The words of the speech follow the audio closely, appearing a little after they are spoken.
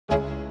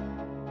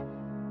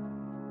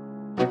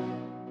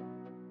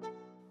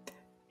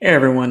Hey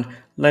everyone,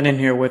 Lennon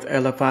here with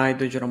LFI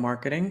Digital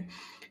Marketing,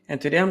 and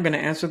today I'm going to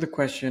answer the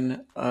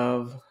question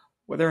of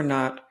whether or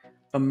not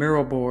a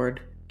Miro board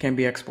can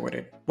be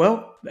exported.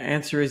 Well, the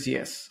answer is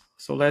yes.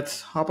 So let's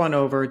hop on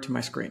over to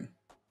my screen.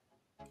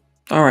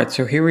 Alright,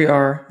 so here we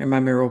are in my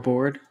Miro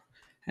board,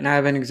 and I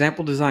have an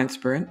example design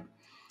sprint.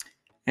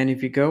 And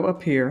if you go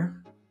up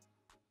here,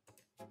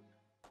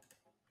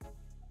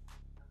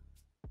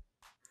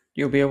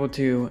 you'll be able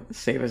to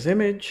save as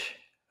image,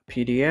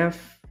 PDF,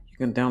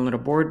 you can download a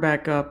board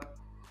backup,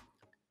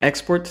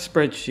 export the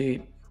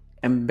spreadsheet,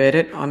 embed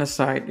it on a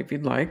site if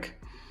you'd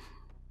like.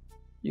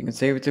 You can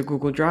save it to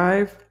Google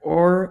Drive,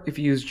 or if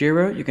you use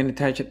Jira, you can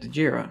attach it to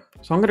Jira.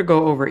 So I'm going to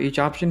go over each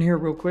option here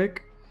real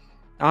quick.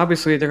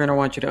 Obviously, they're going to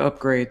want you to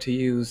upgrade to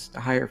use the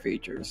higher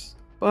features,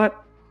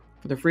 but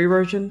for the free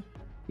version,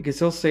 you can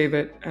still save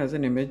it as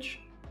an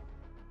image,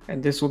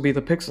 and this will be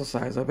the pixel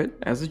size of it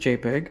as a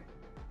JPEG.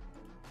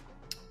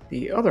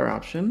 The other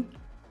option,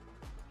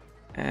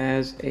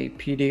 as a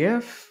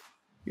PDF,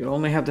 you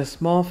only have the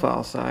small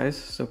file size,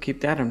 so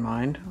keep that in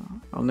mind,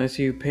 unless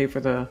you pay for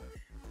the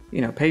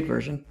paid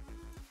version.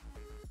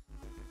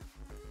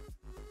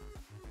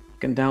 You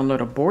can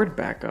download a board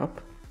backup,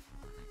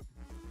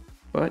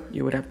 but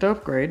you would have to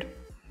upgrade.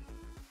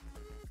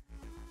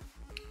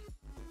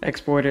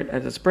 Export it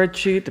as a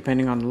spreadsheet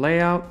depending on the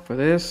layout. For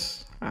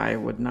this, I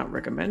would not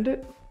recommend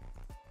it.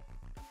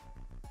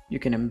 You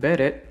can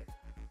embed it.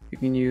 You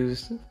can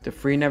use the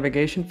free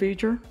navigation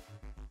feature.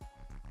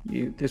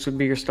 This would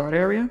be your start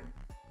area,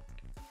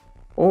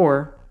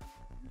 or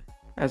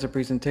as a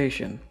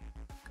presentation,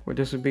 where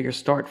this would be your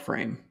start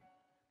frame.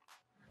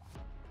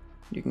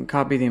 You can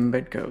copy the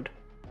embed code.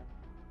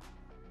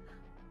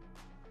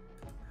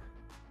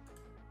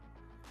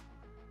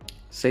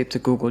 Save to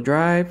Google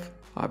Drive,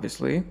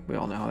 obviously, we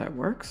all know how that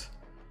works,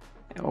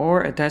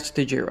 or attach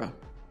to Jira.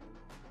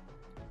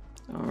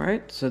 All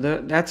right, so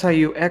that's how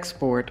you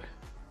export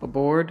a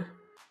board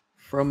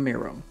from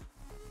Miro.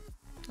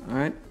 All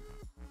right,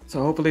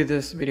 so hopefully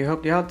this video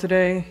helped you out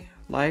today.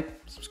 Like,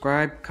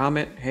 subscribe,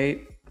 comment,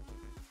 hate,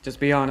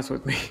 just be honest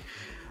with me.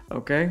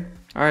 Okay,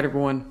 all right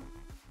everyone,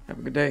 have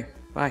a good day,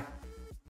 bye.